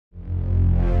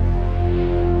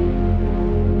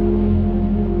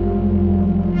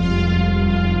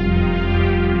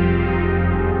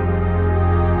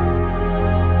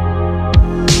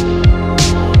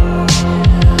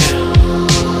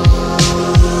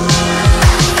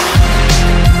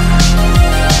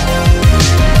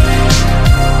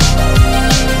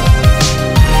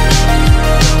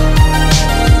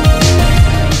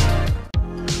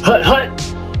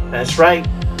right.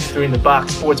 Three in the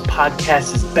Box Sports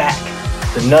Podcast is back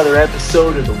with another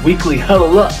episode of the weekly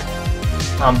Huddle Up.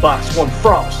 I'm Box 1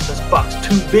 Frost. That's Box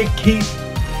 2 Big Keith.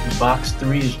 And Box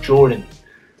 3 is Jordan.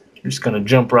 We're just going to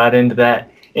jump right into that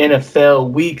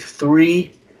NFL Week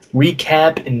 3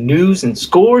 recap and news and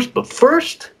scores. But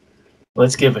first,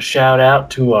 let's give a shout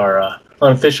out to our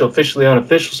officially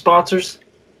unofficial sponsors.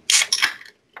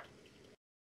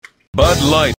 Bud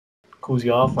Light. Cools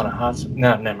you off on a hot...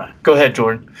 No, never mind. Go ahead,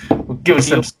 Jordan. Give us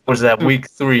some scores of that Week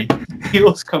 3.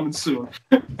 Heel's coming soon.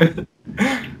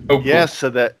 So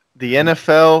that the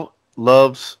NFL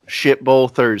loves Shit Bowl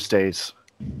Thursdays.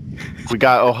 We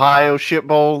got Ohio Shit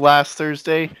Bowl last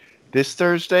Thursday. This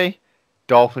Thursday,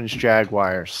 Dolphins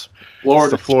Jaguars.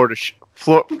 Florida. It's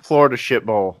the Florida Shit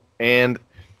Bowl. And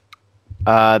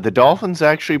the Dolphins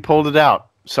actually pulled it out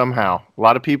somehow. A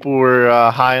lot of people were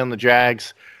high on the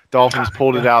Jags. Dolphins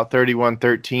pulled it out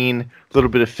 31-13. A little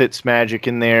bit of Fitz magic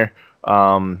in there.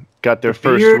 Got their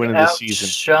first win of the season.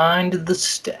 Shined the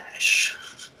stash.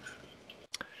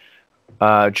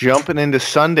 Jumping into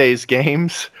Sunday's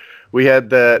games, we had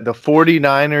the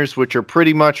 49ers, which are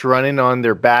pretty much running on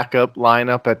their backup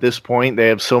lineup at this point. They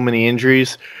have so many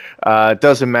injuries. It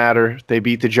doesn't matter. They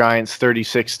beat the Giants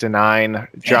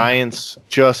 36-9. Giants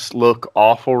just look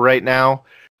awful right now.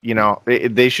 You know,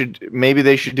 they should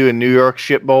do a New York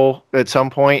Shit Bowl at some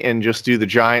point and just do the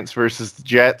Giants versus the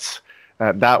Jets.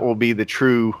 That will be the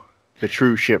true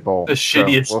Shit Bowl. The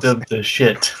shittiest of the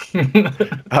shit.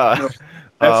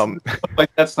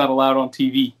 That's not allowed on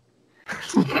TV.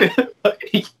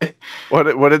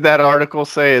 What did that article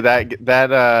say?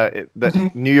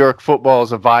 That New York football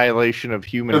is a violation of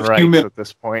human rights at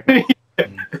this point.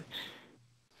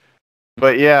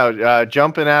 But yeah,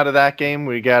 jumping out of that game,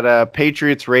 we got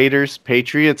Patriots-Raiders.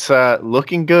 Patriots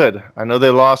looking good. I know they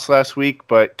lost last week,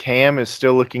 but Cam is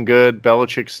still looking good.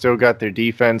 Belichick still got their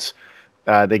defense.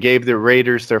 They gave the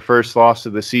Raiders their first loss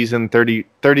of the season,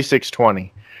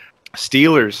 36-20.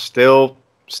 Steelers still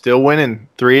winning,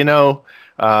 3-0.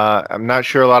 I'm not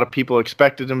sure a lot of people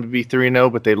expected them to be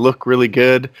 3-0, but they look really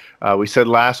good. We said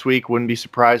last week, wouldn't be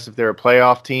surprised if they're a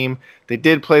playoff team. They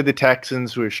did play the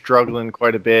Texans, who are struggling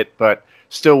quite a bit, but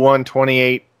still won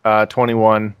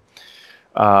 28-21.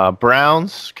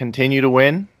 Browns continue to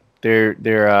win. They're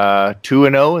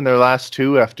 2-0 in their last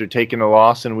two after taking a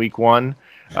loss in Week 1.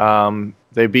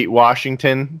 They beat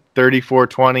Washington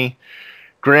 34-20.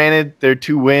 Granted, their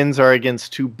two wins are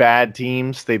against two bad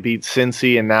teams. They beat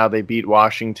Cincy, and now they beat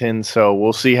Washington. So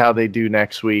we'll see how they do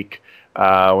next week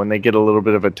when they get a little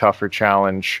bit of a tougher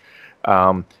challenge.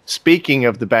 Speaking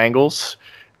of the Bengals,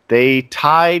 they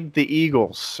tied the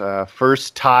Eagles.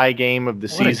 First tie game of the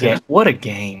season. What a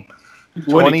game.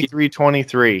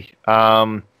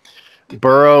 23-23.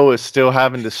 Burrow is still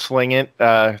having to sling it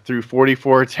through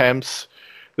 44 attempts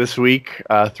this week,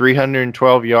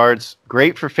 312 yards.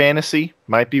 Great for fantasy.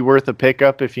 Might be worth a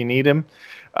pickup if you need him.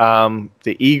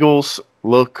 The Eagles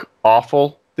look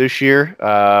awful this year.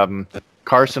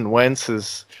 Carson Wentz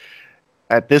is,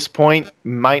 at this point,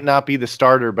 might not be the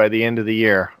starter by the end of the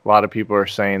year. A lot of people are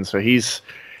saying. So he's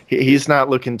not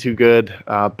looking too good.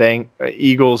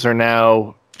 Eagles are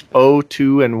now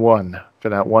 0-2-1 for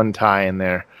that one tie in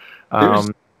there.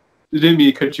 Didn't mean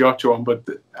to cut you off, John, but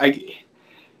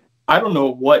I don't know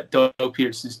what Doug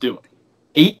Pierce is doing.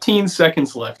 18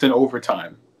 seconds left in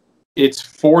overtime. It's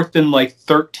 4th and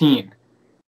 13.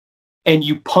 And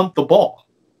you punt the ball.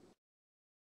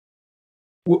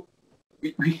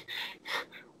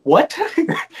 What?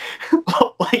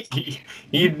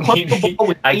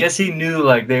 I guess he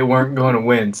knew they weren't going to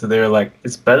win. So they were like,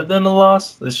 it's better than a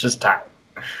loss. Let's just tie.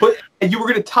 But you were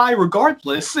going to tie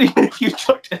regardless, even if you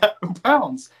chucked it out of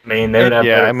bounds. I mean, they would have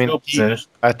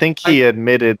I think he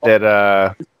admitted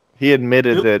that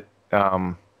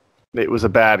it was a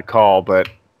bad call, but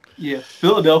yeah,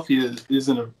 Philadelphia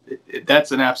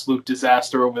that's an absolute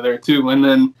disaster over there too. And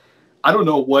then I don't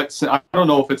know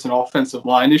if it's an offensive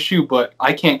line issue, but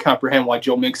I can't comprehend why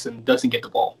Joe Mixon doesn't get the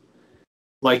ball.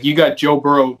 You got Joe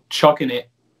Burrow chucking it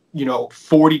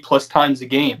 40 plus times a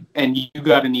game, and you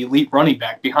got an elite running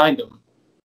back behind him.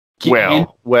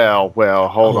 Well,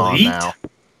 hold on now.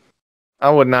 I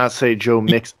would not say Joe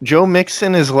Mixon. Joe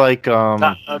Mixon is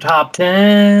top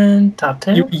 10.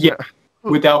 Yeah,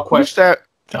 without question.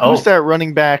 Who's that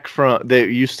running back that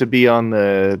used to be on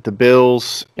the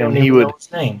Bills? And he would.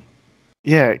 His name.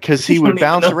 Yeah, because he would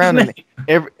bounce around, and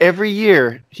every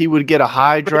year he would get a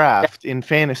high draft in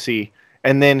fantasy,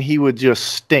 and then he would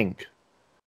just stink.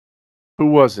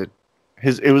 Who was it?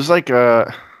 It was like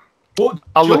a. Well,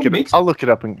 I'll look it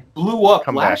up and blew up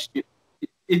last year.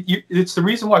 It's the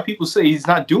reason why people say he's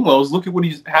not doing well. Is look at what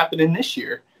he's happening this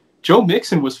year. Joe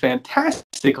Mixon was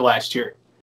fantastic last year.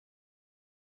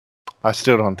 I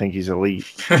still don't think he's elite.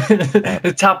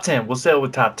 Top 10. We'll settle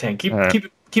with top 10. Keep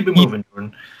it moving,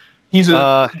 Jordan. He's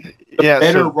a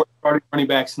better so, running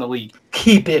backs in the league.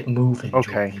 Keep it moving.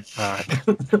 Okay. All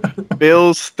right.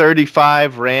 Bills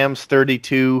 35, Rams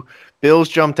 32. Bills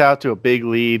jumped out to a big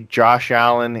lead. Josh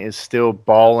Allen is still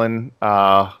balling.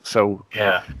 So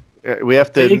yeah, we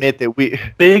have to admit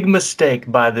that big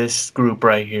mistake by this group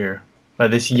right here. By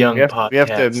this young podcast. We have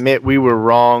to admit we were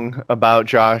wrong about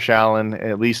Josh Allen,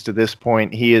 at least to this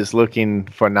point. He is looking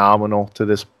phenomenal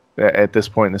at this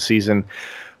point in the season.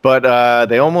 But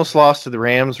they almost lost to the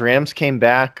Rams. Rams came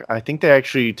back. I think they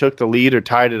actually took the lead or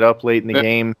tied it up late in the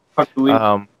game.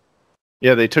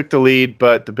 Yeah, they took the lead,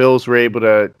 but the Bills were able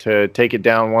to take it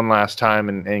down one last time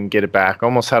and get it back.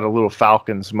 Almost had a little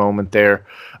Falcons moment there,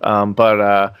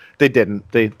 but they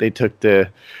didn't. They took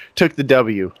the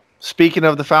W. Speaking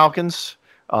of the Falcons,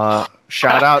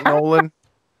 shout out Nolan.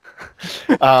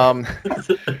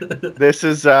 This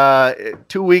is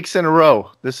 2 weeks in a row.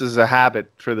 This is a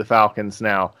habit for the Falcons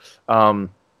now.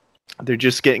 They're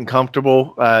just getting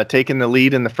comfortable taking the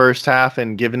lead in the first half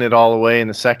and giving it all away in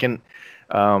the second.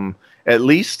 At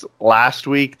least last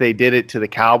week they did it to the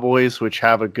Cowboys, which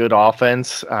have a good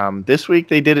offense. This week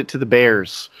they did it to the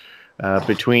Bears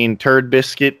between Turd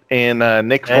Biscuit and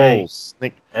Nick Foles.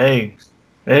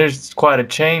 There's quite a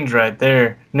change right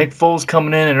there. Nick Foles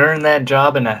coming in and earning that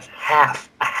job in a half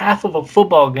of a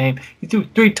football game. He threw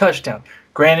 3 touchdowns.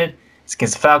 Granted, it's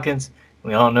against the Falcons.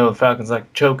 We all know the Falcons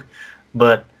like to choke,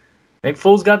 but Nick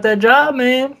Foles got that job,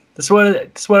 man. That's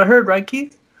what I heard, right,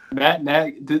 Keith? Matt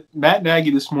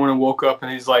Nagy this morning woke up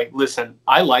and he's like, "Listen,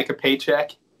 I like a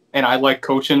paycheck and I like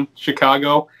coaching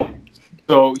Chicago."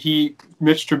 So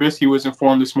Mitch Trubisky was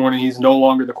informed this morning he's no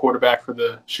longer the quarterback for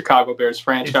the Chicago Bears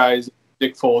franchise.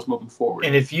 Nick Foles moving forward.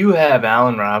 And if you have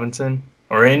Allen Robinson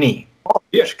or any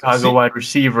Chicago wide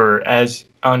receiver as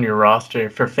on your roster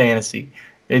for fantasy,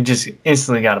 it just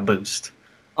instantly got a boost.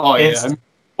 Oh, yeah. I mean,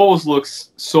 Foles looks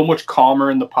so much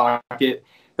calmer in the pocket.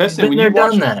 That's it.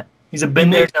 He's a been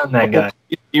there, done that guy.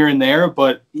 Here and there,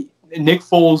 but Nick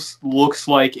Foles looks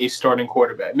like a starting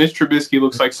quarterback. Mitch Trubisky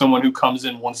looks like someone who comes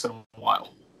in once in a while.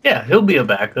 Yeah, he'll be a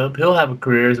backup. He'll have a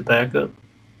career as a backup.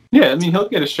 Yeah, I mean, he'll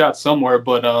get a shot somewhere,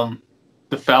 but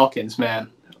the Falcons, man.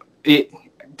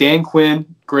 Dan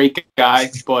Quinn, great guy,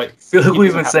 but I feel like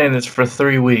we've been saying this for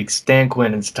 3 weeks. Dan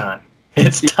Quinn, it's time.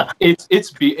 It's time.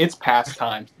 It's past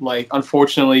time. Like,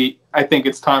 unfortunately, I think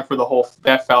it's time for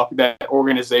that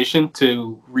organization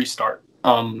to restart.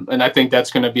 And I think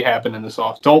that's going to be happening this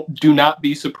off. Do not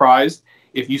be surprised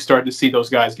if you start to see those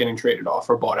guys getting traded off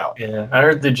or bought out. Yeah, I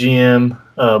heard the GM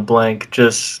blank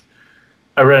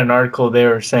I read an article they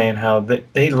were saying how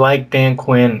they like Dan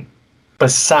Quinn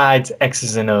besides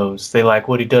X's and O's. They like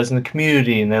what he does in the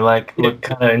community, and they like what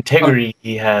kind of integrity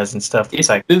he has and stuff. It's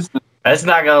like, that's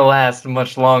not going to last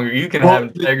much longer. You can have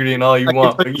integrity and all you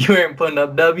want, but you ain't putting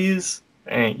up W's,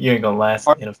 and you ain't going to last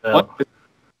in the NFL.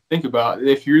 Think about it.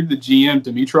 If you're the GM,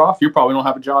 Dimitrov, you probably don't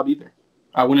have a job either.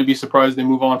 I wouldn't be surprised they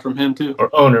move on from him, too. Or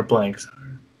owner blanks.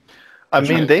 I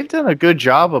mean, they've done a good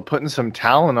job of putting some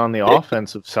talent on the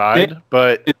offensive side,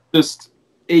 but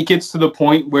it gets to the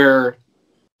point where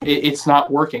it's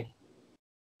not working.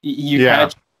 You've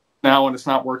had now, and it's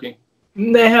not working.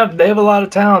 They have a lot of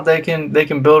talent they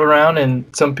can build around, and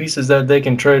some pieces that they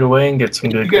can trade away and get some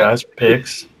good guys for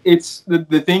picks. It's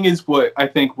the thing is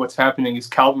what's happening is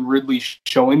Calvin Ridley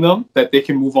showing them that they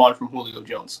can move on from Julio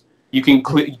Jones. You can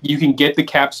get the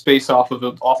cap space off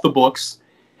the books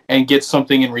and get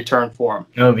something in return for him.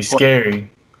 It would be scary.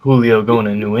 Julio going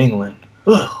to New England.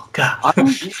 Oh God.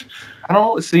 I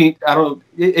don't.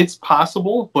 It's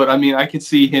possible, but I mean, I could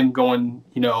see him going.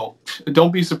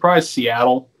 Don't be surprised,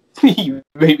 Seattle. He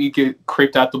maybe get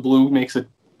cricked out the blue, makes a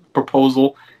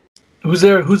proposal. Who's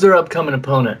their upcoming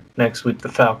opponent next week? The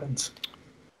Falcons.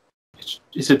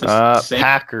 Is it the same?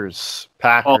 Packers?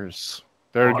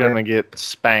 They're gonna get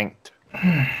spanked.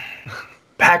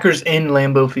 Packers in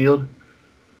Lambeau Field.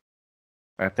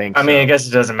 I think. I mean, I guess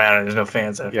it doesn't matter. There's no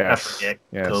fans. I forget.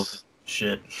 Yes. COVID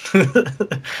shit.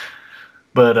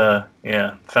 But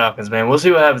Falcons, man. We'll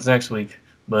see what happens next week.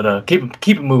 But keep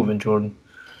it moving, Jordan.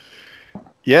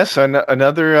 Yes,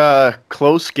 another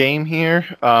close game here.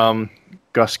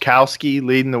 Gostkowski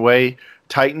leading the way.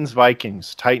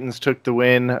 Titans-Vikings. Titans took the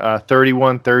win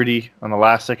 31-30 on the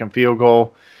last-second field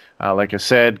goal. Like I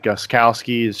said,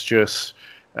 Gostkowski is just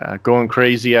going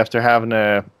crazy after having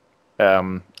a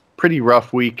pretty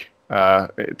rough week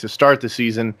to start the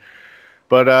season.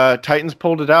 But Titans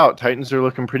pulled it out. Titans are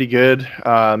looking pretty good.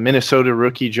 Minnesota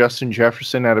rookie Justin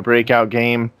Jefferson had a breakout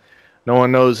game. No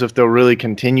one knows if they'll really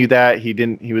continue that.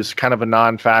 He was kind of a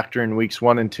non-factor in weeks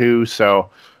 1 and 2, so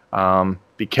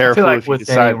be careful I feel like if you with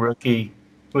decide.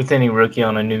 any rookie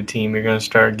on a new team, you're going to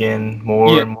start getting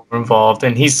more and more involved,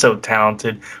 and he's so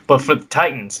talented. But for the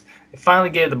Titans, they finally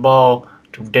gave the ball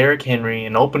to Derrick Henry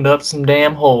and opened up some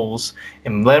damn holes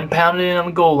and let him pound it in on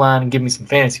the goal line and give me some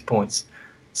fantasy points.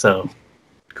 So,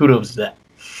 kudos to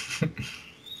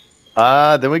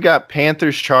that. Then we got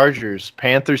Panthers-Chargers.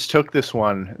 Panthers took this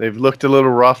one. They've looked a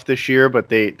little rough this year, but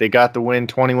they got the win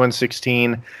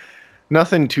 21-16.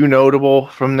 Nothing too notable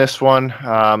from this one.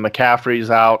 McCaffrey's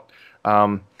out.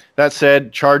 That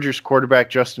said, Chargers quarterback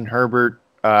Justin Herbert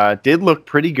did look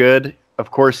pretty good.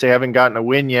 Of course, they haven't gotten a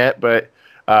win yet, but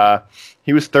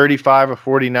he was 35 of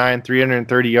 49,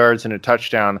 330 yards and a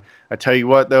touchdown. I tell you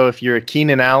what, though, if you're a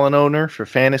Keenan Allen owner for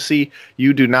fantasy,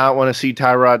 you do not want to see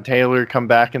Tyrod Taylor come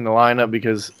back in the lineup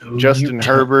because Justin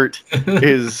Herbert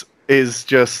is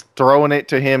just throwing it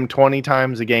to him 20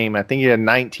 times a game. I think he had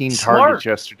 19 targets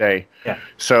yesterday. Yeah.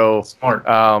 So smart.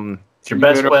 It's your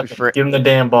best weapon. Give him the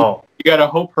damn ball. You got to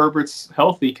hope Herbert's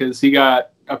healthy because he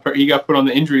got put on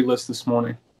the injury list this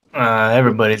morning.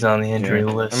 Everybody's on the injury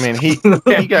list. I mean, he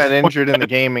got injured in the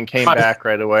game and came back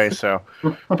right away. So,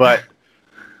 but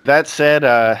that said,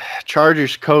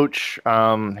 Chargers coach,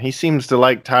 he seems to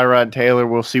like Tyrod Taylor.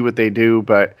 We'll see what they do,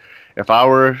 but if I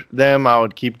were them, I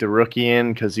would keep the rookie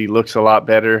in because he looks a lot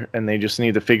better, and they just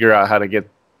need to figure out how to get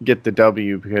the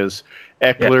W because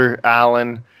Eckler,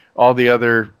 Allen, all the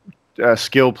other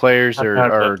skill players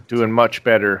are doing much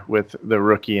better with the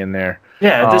rookie in there.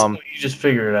 Yeah, at this point, you just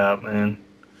figure it out, man.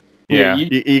 Yeah,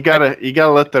 you gotta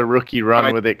let the rookie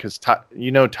run with it because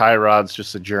Tyrod's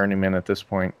just a journeyman at this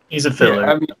point. He's a filler.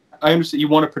 Yeah, I mean, I understand you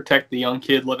want to protect the young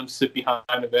kid, let him sit behind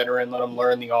a veteran, let him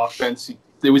learn the offense.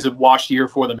 It was a wash year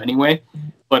for them anyway,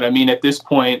 but I mean, at this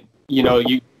point,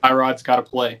 Tyrod's got to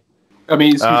play. I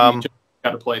mean, got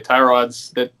to play.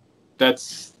 Tyrod's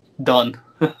that's done.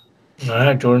 All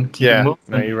right, Jordan.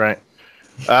 No, you're right.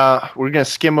 We're gonna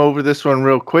skim over this one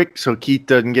real quick so Keith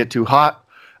doesn't get too hot.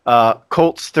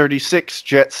 Colts 36,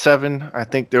 Jets 7. I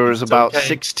think there was about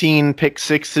 16 pick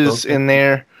sixes in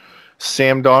there.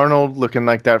 Sam Darnold looking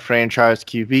like that franchise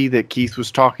QB that Keith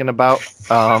was talking about.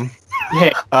 That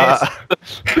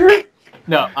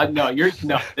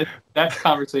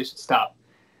conversation stop.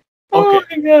 Okay. Oh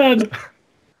my God.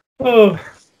 Oh.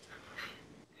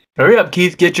 Hurry up,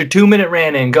 Keith. Get your 2-minute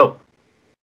rant in. Go.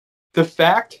 The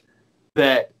fact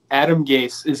that Adam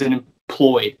Gase is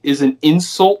employed is an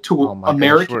insult to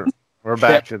Americans. We're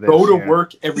back to this. Go to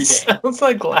work every day. Sounds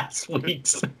like last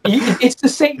week's. It's the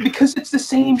same because it's the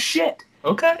same shit.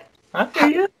 Okay, I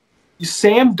hear you.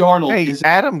 Sam Darnold. Hey,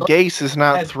 Adam Gase is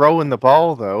not throwing the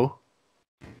ball though.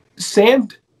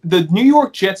 The New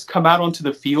York Jets come out onto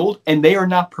the field and they are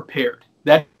not prepared.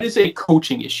 That is a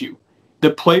coaching issue.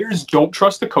 The players don't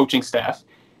trust the coaching staff.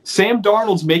 Sam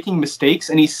Darnold's making mistakes,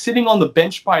 and he's sitting on the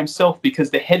bench by himself because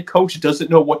the head coach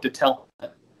doesn't know what to tell him.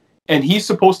 And he's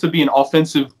supposed to be an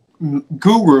offensive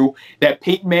guru that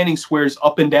Peyton Manning swears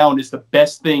up and down is the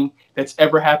best thing that's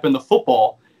ever happened to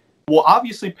football. Well,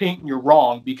 obviously, Peyton, you're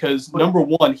wrong because, number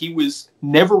one, he was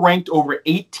never ranked over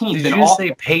 18th. Did you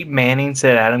say Peyton Manning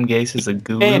said Adam Gase is a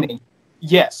guru? Manning,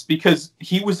 yes, because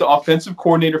he was the offensive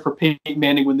coordinator for Peyton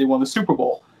Manning when they won the Super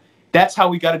Bowl. That's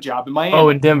how he got a job in Miami. Oh,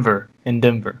 in Denver.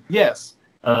 Yes.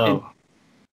 Oh.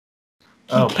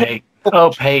 Peyton.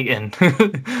 Oh, Peyton.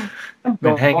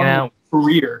 Been hanging out.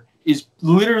 Career is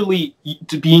literally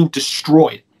being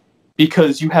destroyed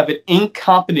because you have an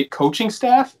incompetent coaching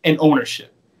staff and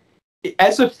ownership.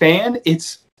 As a fan,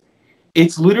 it's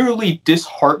literally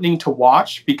disheartening to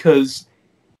watch because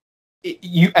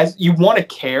you want to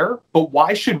care, but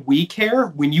why should we care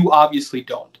when you obviously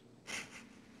don't?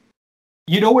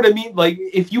 You know what I mean? Like,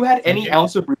 if you had any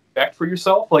ounce of respect for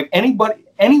yourself, like anyone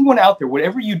out there,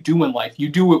 whatever you do in life, you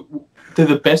do it to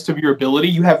the best of your ability.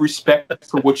 You have respect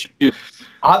for what you do.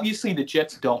 Obviously, the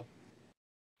Jets don't.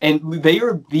 And they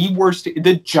are the worst.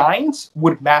 The Giants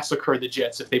would massacre the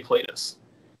Jets if they played us.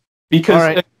 Because all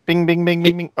right. Bing, bing, bing,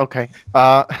 bing, bing. Okay.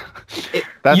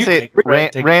 That's it.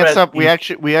 Rants up. We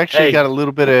actually got a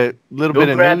little bit of news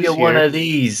here. Grab you one of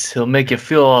these. He'll make you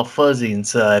feel all fuzzy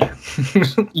inside.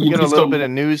 You got a little bit of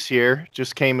news here.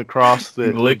 Just came across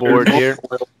the board here.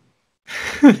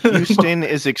 Houston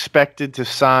is expected to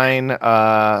sign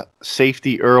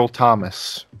safety Earl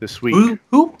Thomas this week.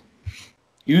 Who?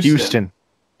 Houston.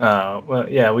 Well,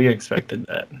 yeah, we expected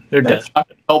that. They're desperate.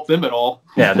 Not help them at all.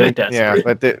 Yeah, they're desperate.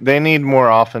 Yeah, but they need more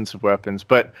offensive weapons.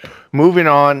 But moving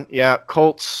on,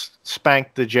 Colts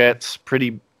spanked the Jets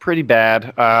pretty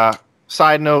bad.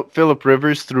 Side note, Phillip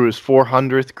Rivers threw his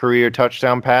 400th career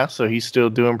touchdown pass, so he's still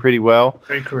doing pretty well.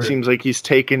 Great career. Seems like he's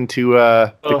taken to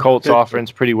the Colts offense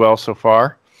pretty well so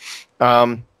far.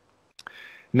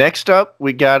 Next up,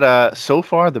 we got so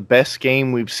far the best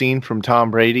game we've seen from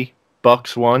Tom Brady.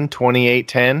 Bucs won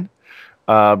 28-10.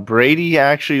 Brady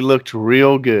actually looked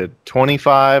real good.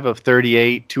 25 of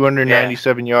 38,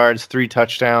 297 yards, 3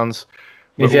 touchdowns.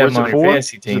 If you have him on your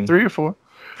fantasy team. Was it 3 or 4?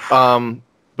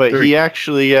 But 3. He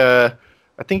actually,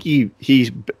 I think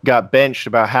he got benched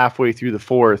about halfway through the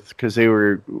 4th because they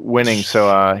were winning.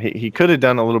 So he could have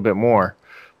done a little bit more.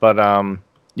 But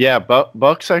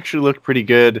Bucs actually looked pretty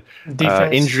good.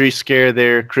 Injury scare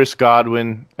there. Chris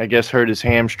Godwin, I guess, hurt his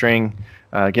hamstring.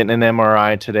 Getting an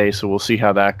MRI today, so we'll see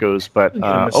how that goes. But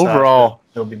overall,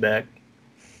 he'll be back.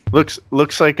 Looks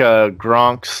like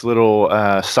Gronk's little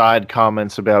side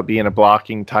comments about being a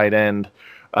blocking tight end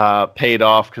paid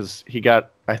off because he got,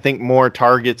 I think, more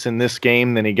targets in this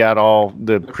game than he got all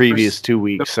the previous 2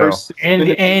 weeks.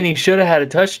 And he should have had a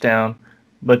touchdown,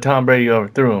 but Tom Brady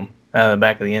overthrew him out of the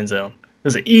back of the end zone. It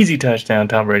was an easy touchdown.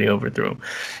 Tom Brady overthrew him.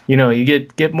 You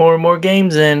get more and more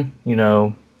games in.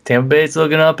 Tampa Bay's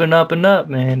looking up and up and up,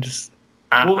 man.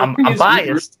 I'm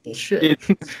biased. Shit.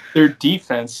 Their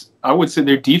defense. I would say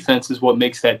their defense is what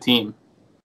makes that team.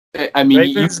 I mean,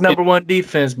 Ravens number 1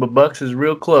 defense, but Bucs is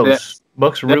real close.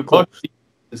 Bucs are real close.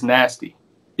 Is nasty.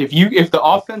 If the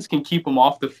offense can keep them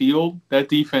off the field, that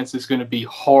defense is going to be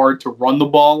hard to run the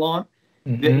ball on.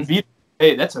 Mm-hmm.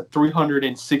 Hey, that's a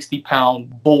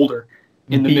 360-pound boulder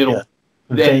in the middle.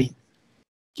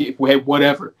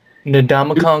 Whatever.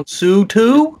 Ndamukong Suh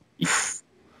too.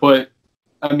 But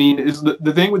I mean, is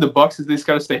the thing with the Bucs is they just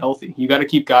got to stay healthy. You got to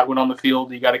keep Godwin on the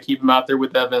field. You got to keep him out there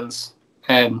with Evans.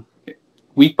 And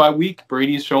week by week,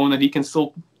 Brady's showing that he can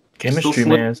still chemistry,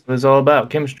 man. That's what it's all about.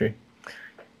 Chemistry.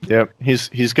 Yep,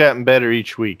 he's gotten better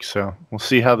each week. So we'll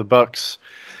see how the Bucs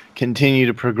continue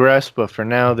to progress. But for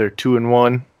now, they're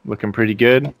 2-1, looking pretty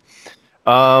good.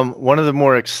 One of the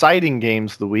more exciting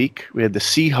games of the week, we had the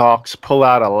Seahawks pull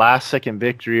out a last-second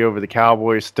victory over the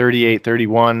Cowboys,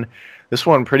 38-31. This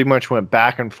one pretty much went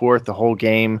back and forth the whole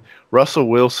game. Russell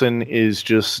Wilson is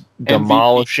just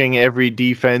demolishing every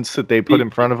defense that they put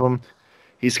in front of him.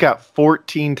 He's got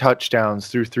 14 touchdowns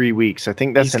through 3 weeks. I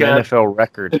think that's an NFL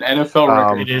record. An NFL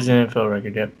record. It is an NFL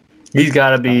record, yep. He's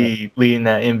got to be leading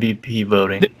that MVP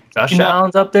voting. Josh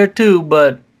Allen's up there too,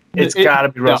 but it's got to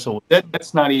be Russell.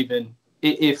 That's not even...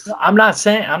 I'm not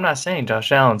saying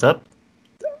Josh Allen's up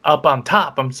on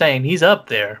top. I'm saying he's up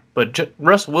there, but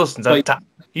Russell Wilson's up top.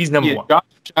 He's number 1. Josh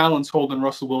Allen's holding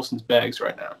Russell Wilson's bags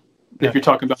right now. If you're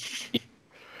talking about,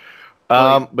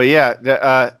 but yeah,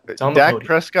 Dak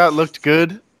Prescott looked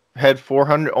good. Had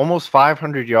 400, almost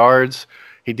 500 yards.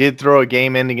 He did throw a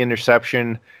game-ending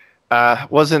interception.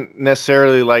 Wasn't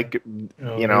necessarily like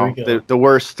the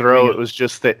worst throw. It was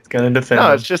just that.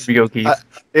 It's just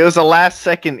it was a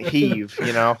last-second heave.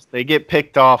 They get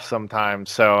picked off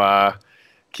sometimes. So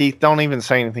Keith, don't even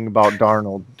say anything about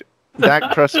Darnold.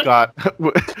 Dak Prescott.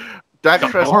 Dak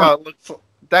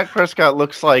Prescott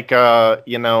looks like Joe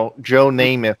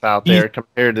Namath out there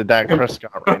compared to Dak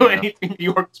Prescott right now. Anything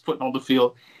New York's putting on the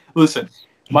field. Listen,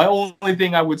 my only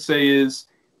thing I would say is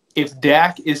if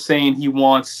Dak is saying he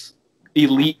wants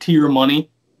elite tier money,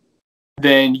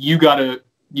 then you gotta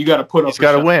put up. He's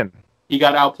got to win. You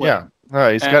got to outplay. Yeah,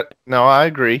 no, I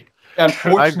agree.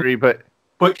 I agree, but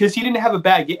because he didn't have a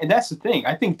bad game, and that's the thing.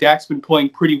 I think Dak's been playing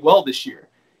pretty well this year.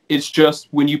 It's just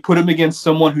when you put him against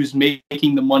someone who's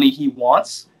making the money he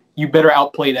wants, you better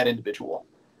outplay that individual.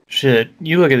 Shit,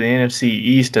 you look at the NFC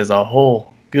East as a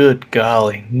whole. Good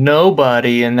golly,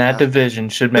 nobody in that division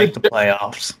should make the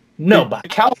playoffs. Nobody.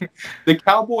 The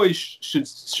Cowboys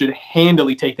should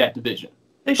handily take division.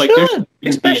 They should,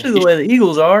 especially the way the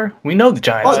Eagles are. We know the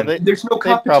Giants. There's no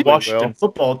competition. Washington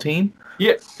football team.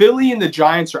 Yeah, Philly and the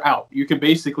Giants are out. You can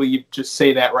basically just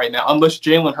say that right now, unless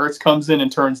Jalen Hurts comes in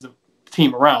and turns the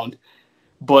team around.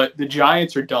 But the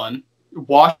Giants are done.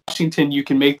 Washington, you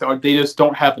can make they just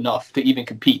don't have enough to even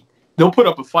compete. They'll put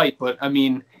up a fight, but I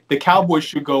mean, the Cowboys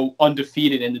should go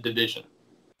undefeated in the division.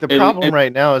 The problem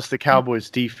right now is the Cowboys'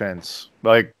 defense.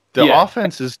 Like the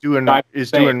offense is doing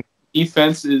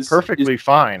defense is perfectly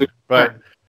fine, but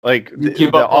like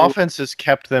the offense has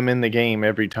kept them in the game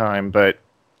every time. But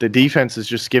the defense is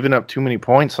just giving up too many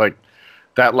points. Like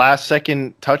that last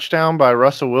second touchdown by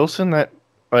Russell Wilson, that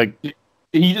like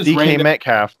he just DK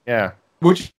Metcalf, yeah.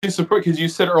 Which is surprising because you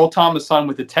said Earl Thomas signed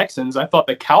with the Texans. I thought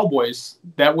the Cowboys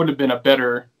that would have been a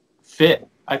better fit.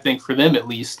 I think for them at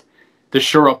least. to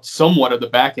shore up somewhat of the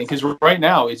back end. Because right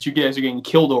now, it's you guys are getting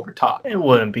killed over top. It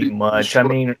wouldn't be much. I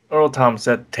mean, Earl Thomas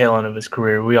at the tail end of his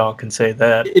career. We all can say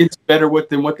that. It's better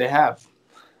than what they have.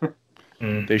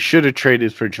 They should have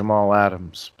traded for Jamal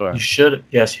Adams, but You should.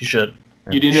 Yes, you should.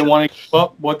 You didn't want to give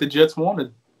up what the Jets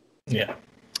wanted. Yeah.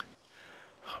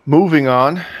 Moving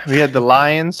on, we had the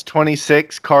Lions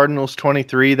 26, Cardinals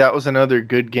 23. That was another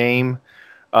good game.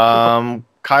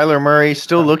 Kyler Murray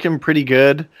still looking pretty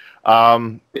good.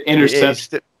 The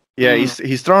interception.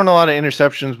 He's throwing a lot of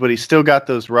interceptions, but he's still got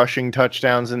those rushing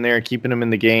touchdowns in there, keeping him in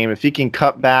the game. If he can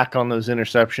cut back on those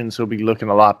interceptions, he'll be looking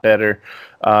a lot better.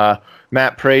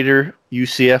 Matt Prater,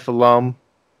 UCF alum,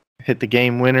 hit the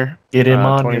game winner. Get him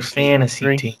on your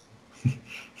fantasy team.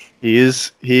 He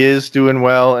is doing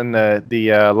well, and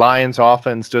the Lions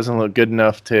offense doesn't look good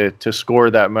enough to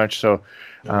score that much, so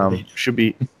should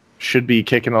be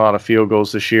kicking a lot of field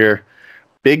goals this year.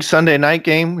 Big Sunday night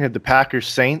game. We had the Packers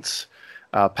Saints.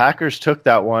 Packers took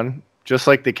that one, just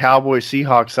like the Cowboys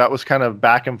Seahawks. That was kind of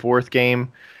back and forth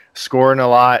game, scoring a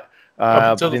lot.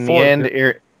 But in the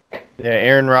end,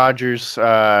 Aaron Rodgers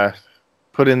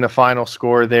put in the final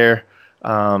score there.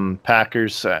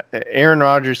 Packers. Aaron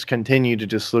Rodgers continued to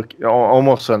just look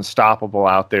almost unstoppable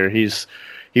out there. He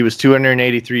was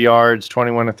 283 yards,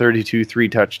 21 to 32, 3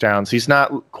 touchdowns. He's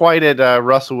not quite at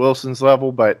Russell Wilson's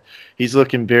level, but he's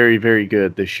looking very, very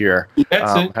good this year.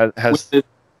 I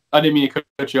didn't mean to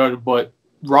cut you out, but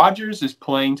Rodgers is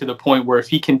playing to the point where if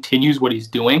he continues what he's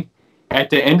doing, at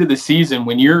the end of the season,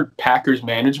 when you're Packers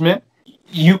management,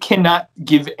 you cannot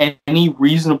give any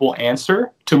reasonable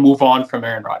answer to move on from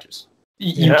Aaron Rodgers.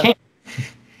 You can't.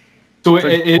 So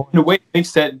in a way, it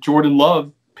makes that Jordan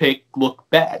Love pick look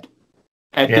bad.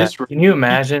 Can you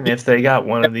imagine if they got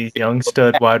one of these young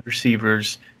stud wide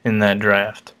receivers in that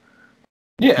draft?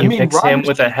 Yeah, mix him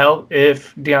with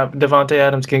if Devontae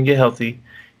Adams can get healthy,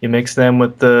 you mix them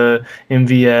with the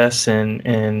MVS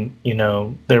and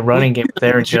their running game with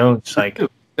Aaron Jones.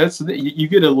 You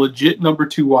get a legit number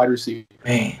 2 wide receiver.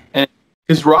 Man, and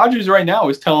because Rodgers right now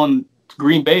is telling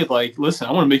Green Bay, like, listen,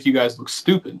 I want to make you guys look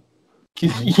stupid.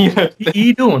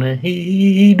 He doing it.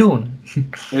 He doing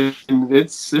it. And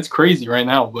it's crazy right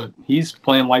now, but he's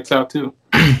playing lights out too.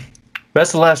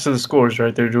 That's the last of the scores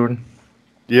right there, Jordan.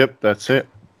 Yep, that's it.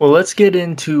 Well, let's get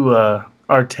into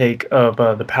our take of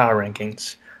the power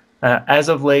rankings. As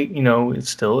of late, it's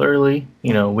still early.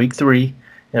 Week 3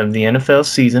 of the NFL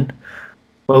season.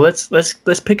 Well,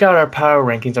 let's pick out our power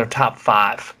rankings, our top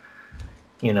 5.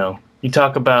 You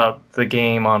talk about the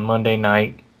game on Monday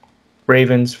night,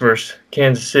 Ravens versus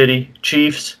Kansas City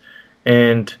Chiefs,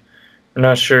 and I'm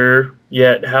not sure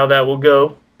yet how that will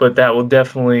go, but that will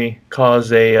definitely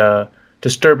cause a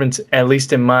disturbance, at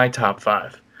least in my top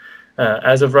 5.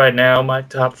 As of right now, my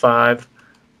top 5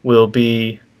 will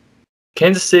be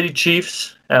Kansas City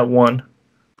Chiefs at 1,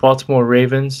 Baltimore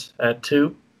Ravens at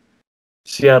 2,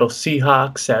 Seattle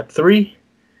Seahawks at 3,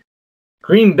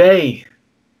 Green Bay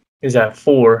is at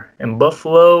 4, and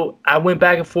Buffalo, I went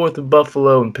back and forth with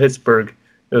Buffalo and Pittsburgh.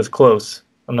 It was close.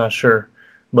 I'm not sure.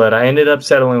 But I ended up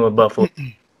settling with Buffalo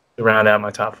to round out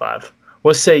my top 5.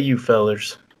 What say you,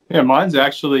 fellers? Yeah, mine's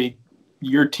actually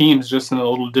your team's just in a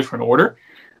little different order.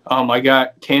 I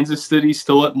got Kansas City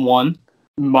still at 1.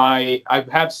 I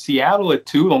have Seattle at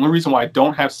 2. The only reason why I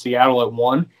don't have Seattle at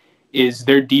 1 is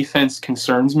their defense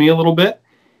concerns me a little bit.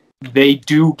 They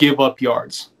do give up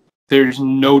yards. There's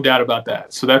no doubt about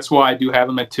that. So that's why I do have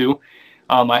them at 2.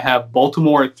 I have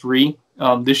Baltimore at 3.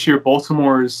 This year,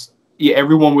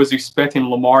 everyone was expecting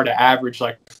Lamar to average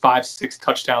like 5-6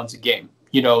 touchdowns a game.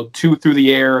 2 through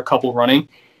the air, a couple running.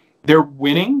 They're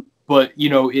winning, but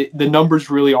the numbers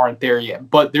really aren't there yet.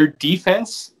 But their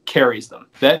defense carries them.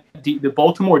 The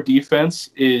Baltimore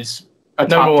defense is a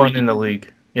number 1 in the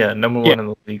league. Yeah, number 1 in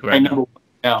the league right now. Number 1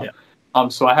 now. Yeah.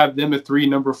 So I have them at 3.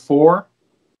 Number 4.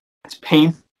 It's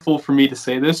painful for me to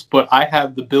say this, but I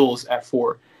have the Bills at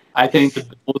 4. I think the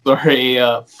Bills are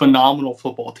a phenomenal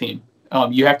football team.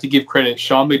 You have to give credit.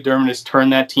 Sean McDermott has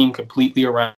turned that team completely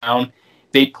around.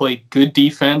 They play good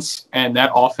defense, and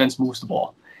that offense moves the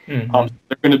ball. Mm-hmm.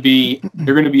 They're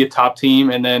going to be a top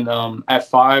team. And then at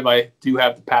 5, I do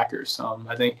have the Packers.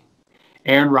 I think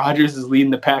Aaron Rodgers is leading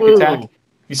the pack attack.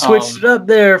 You switched it up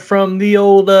there from the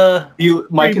old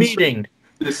meeting.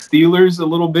 The Steelers a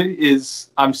little bit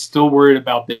is I'm still worried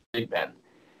about Big Ben.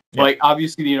 Yeah. Like,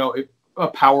 obviously, a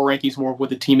power ranking is more of what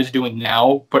the team is doing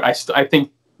now, but I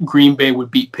think Green Bay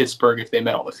would beat Pittsburgh if they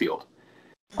met on the field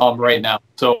right now.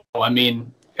 So,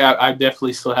 I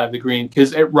definitely still have the Green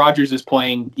because Rodgers is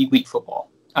playing elite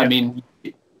football. Yeah.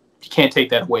 You can't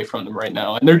take that away from them right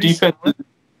now. And their defense is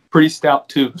pretty stout,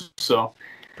 too. So,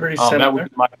 that would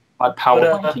be my power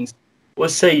rankings.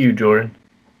 What say you, Jordan?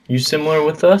 You similar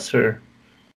with us, or?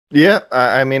 Yeah,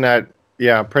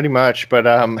 yeah, pretty much. But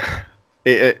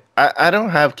I don't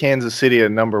have Kansas City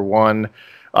at number one,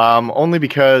 only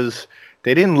because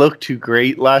they didn't look too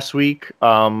great last week.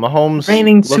 Mahomes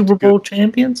Reigning looked Super Bowl good.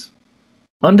 champions?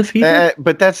 Undefeated?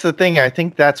 But that's the thing. I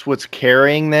think that's what's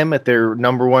carrying them at their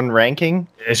number one ranking.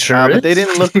 It sure But is. they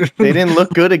didn't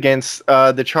look good against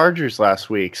the Chargers last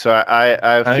week. So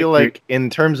I feel agree. like in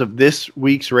terms of this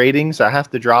week's ratings, I have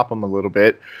to drop them a little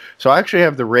bit. So I actually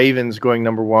have the Ravens going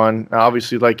number one.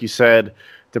 Obviously, like you said,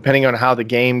 depending on how the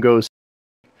game goes,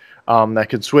 that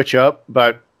could switch up.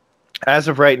 But as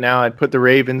of right now, I'd put the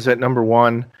Ravens at number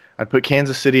one. I'd put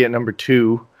Kansas City at number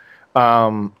two.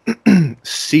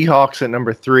 Seahawks at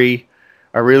number three.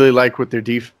 I really like what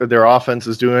their offense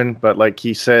is doing, but like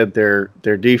he said, their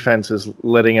defense is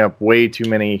letting up way too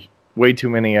many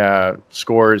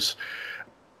scores.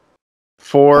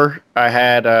 4, I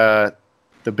had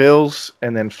the Bills,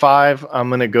 and then 5, I'm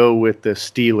gonna go with the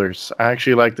Steelers. I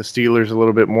actually like the Steelers a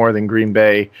little bit more than Green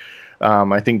Bay.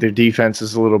 I think their defense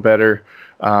is a little better.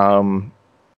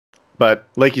 But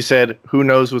like you said, who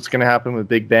knows what's going to happen with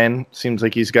Big Ben? Seems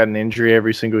like he's got an injury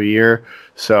every single year.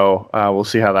 So we'll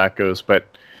see how that goes.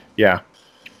 But, yeah.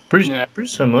 Pretty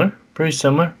similar. Pretty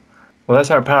similar. Well, that's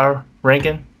our power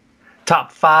ranking.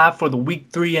 Top 5 for the Week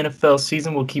 3 NFL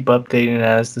season. We'll keep updating it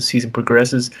as the season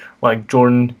progresses. Like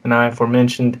Jordan and I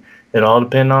aforementioned, it all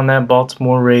depends on that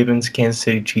Baltimore Ravens, Kansas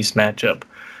City Chiefs matchup.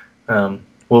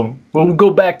 We'll go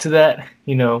back to that,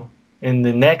 in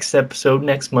the next episode,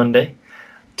 next Monday.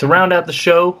 To round out the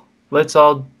show, let's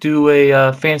all do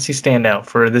a fantasy standout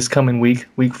for this coming week,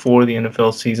 Week 4 of the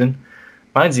NFL season.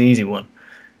 Mine's the easy one.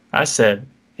 I said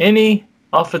any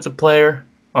offensive player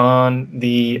on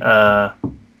the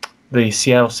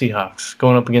Seattle Seahawks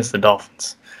going up against the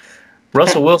Dolphins.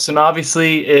 Russell Wilson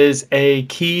obviously is a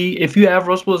key. If you have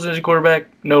Russell Wilson as your quarterback,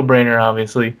 no brainer,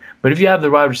 obviously. But if you have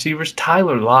the wide receivers,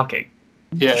 Tyler Lockett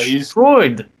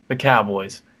destroyed the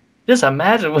Cowboys. Just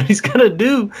imagine what he's gonna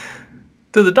do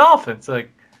to the Dolphins. Like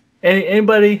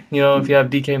anybody, if you have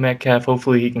DK Metcalf,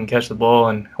 hopefully he can catch the ball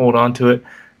and hold on to it.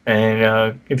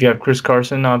 And if you have Chris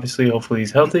Carson, obviously, hopefully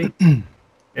he's healthy.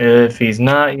 If he's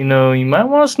not, you might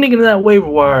want to sneak into that waiver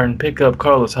wire and pick up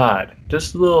Carlos Hyde.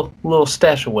 Just a little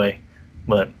stash away.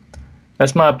 But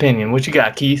that's my opinion. What you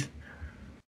got, Keith?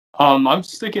 I'm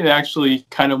sticking actually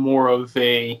kind of more of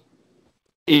a,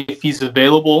 if he's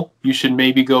available, you should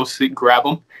maybe go grab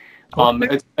him.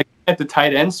 At the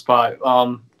tight end spot,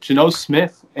 Geno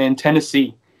Smith in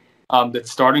Tennessee,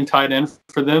 that's starting tight end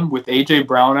for them with A.J.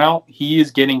 Brown out, he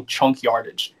is getting chunk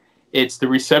yardage. The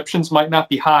receptions might not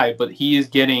be high, but he is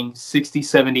getting 60,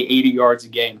 70, 80 yards a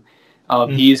game.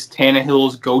 He is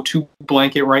Tannehill's go-to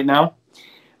blanket right now.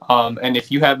 And if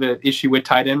you have an issue with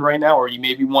tight end right now, or you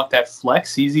maybe want that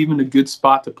flex, he's even a good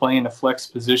spot to play in a flex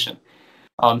position.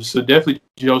 So definitely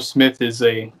Joe Smith is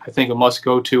I think a must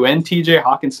go to, and TJ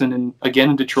Hawkinson again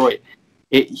in Detroit.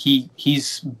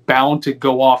 He's bound to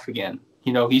go off again.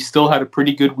 He still had a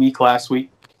pretty good week last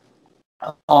week.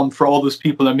 For all those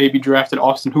people that maybe drafted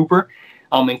Austin Hooper,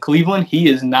 in Cleveland, he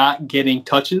is not getting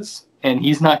touches and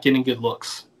he's not getting good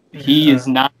looks. He is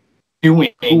not doing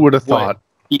Who would have thought?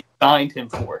 He signed him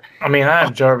for. I mean, I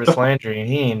have Jarvis Landry and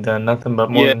he ain't done nothing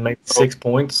but more than maybe 6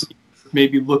 points.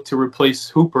 Maybe look to replace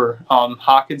Hooper.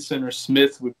 Hawkinson or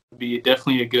Smith would be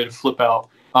definitely a good flip out.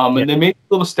 And then maybe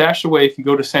a little stash away if you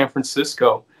go to San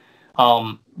Francisco.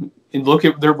 And look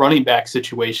at their running back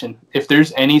situation. If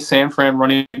there's any San Fran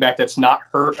running back that's not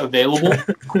hurt available,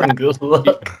 good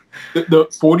luck. The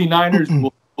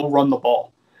 49ers will run the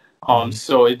ball.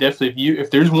 So it definitely,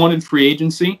 if there's one in free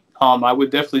agency, I would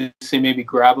definitely say maybe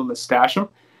grab them and stash them.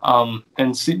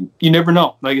 And see, you never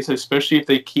know. Like I said, especially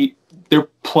if they're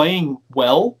playing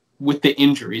well with the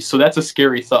injuries. So that's a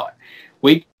scary thought.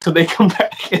 Wait till they come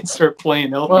back and start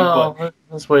playing healthy. Well,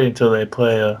 let's wait until they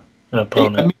play an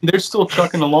opponent. I mean, they're still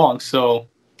chucking along. So,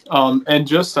 and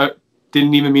just I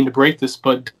didn't even mean to break this,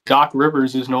 but Doc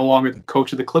Rivers is no longer the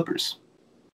coach of the Clippers.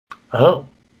 Oh.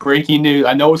 Breaking news.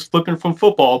 I know it's flipping from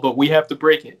football, but we have to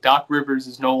break it. Doc Rivers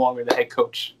is no longer the head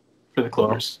coach for the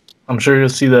Clippers. Well, I'm sure you'll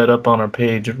see that up on our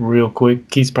page real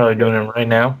quick. Keith's probably doing it right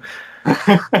now.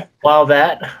 While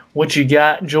what you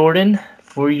got, Jordan,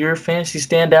 for your fantasy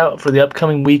standout for the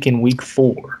upcoming week in Week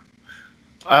 4?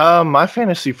 My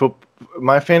fantasy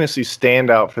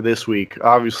standout for this week,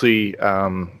 obviously,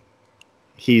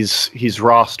 he's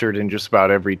rostered in just about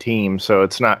every team, so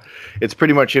it's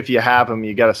pretty much if you have him,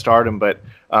 you got to start him, but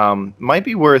might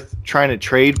be worth trying to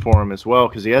trade for him as well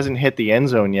because he hasn't hit the end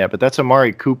zone yet, but that's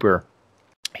Amari Cooper.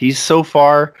 He's so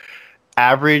far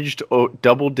averaged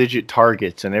double-digit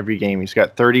targets in every game. He's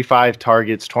got 35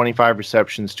 targets, 25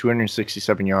 receptions,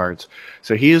 267 yards.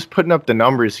 So he is putting up the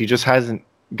numbers. He just hasn't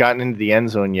gotten into the end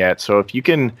zone yet. So if you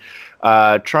can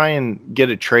try and get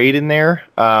a trade in there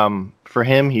for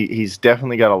him, he's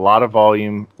definitely got a lot of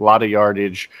volume, a lot of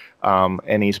yardage,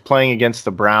 and he's playing against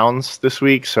the Browns this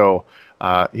week. So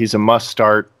he's a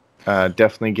must-start.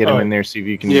 Definitely get him in there, see if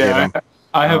you can get him.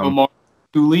 I have Amari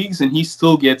 2 leagues, and he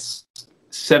still gets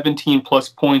 17 plus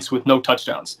points with no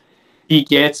touchdowns. He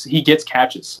gets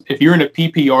catches. If you're in a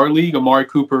PPR league, Amari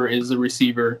Cooper is the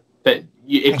receiver that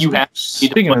if you have.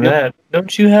 Speaking of that,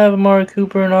 don't you have Amari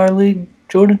Cooper in our league,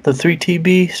 Jordan? The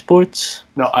 3TB Sports?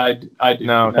 No, I do.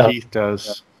 No, Keith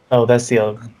does. Oh, that's the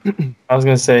other one. I was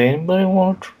gonna say, anybody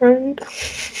want to trade?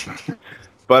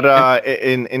 But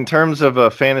in terms of a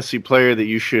fantasy player that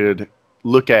you should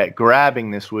look at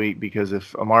grabbing this week, because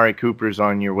if Amari Cooper's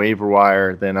on your waiver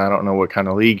wire, then I don't know what kind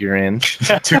of league you're in.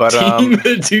 Two-team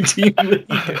league.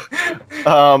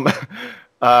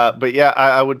 But yeah,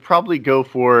 I would probably go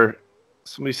for,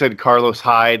 somebody said Carlos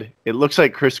Hyde. It looks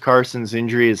like Chris Carson's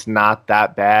injury is not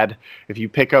that bad. If you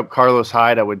pick up Carlos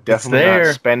Hyde, I would definitely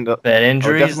not spend. That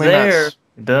injury is there.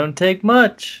 It doesn't take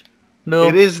much. No.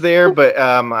 It is there, but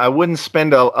I wouldn't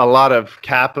spend a lot of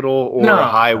capital or a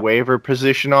high waiver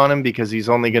position on him because he's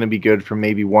only going to be good for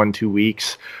maybe 1-2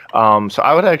 weeks. So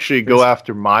I would actually go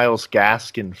after Myles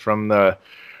Gaskin from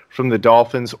the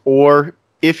Dolphins, or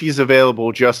if he's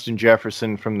available, Justin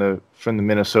Jefferson from the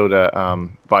Minnesota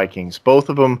Vikings. Both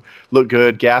of them look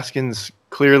good. Gaskin's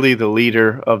clearly the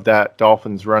leader of that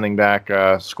Dolphins running back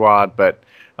squad, but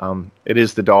it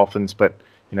is the Dolphins. But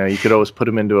you could always put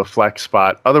him into a flex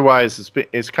spot. Otherwise,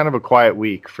 it's kind of a quiet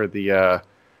week for the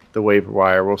waiver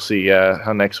wire. We'll see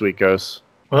how next week goes.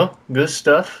 Well, good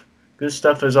stuff. Good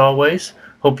stuff as always.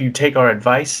 Hope you take our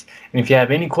advice. And if you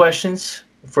have any questions,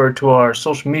 refer to our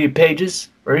social media pages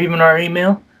or even our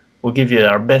email. We'll give you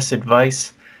our best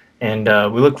advice. And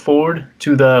we look forward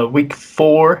to the week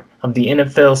 4 of the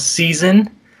NFL season.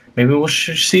 Maybe we'll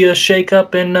see a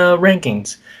shake-up in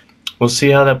rankings. We'll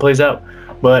see how that plays out.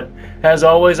 But as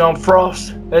always, I'm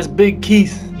Frost. That's Big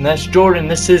Keith. And that's Jordan.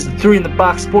 This is the 3 in the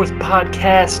Box Sports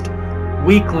Podcast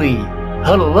Weekly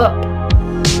Huddle Up.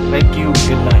 Thank you.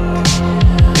 Good night.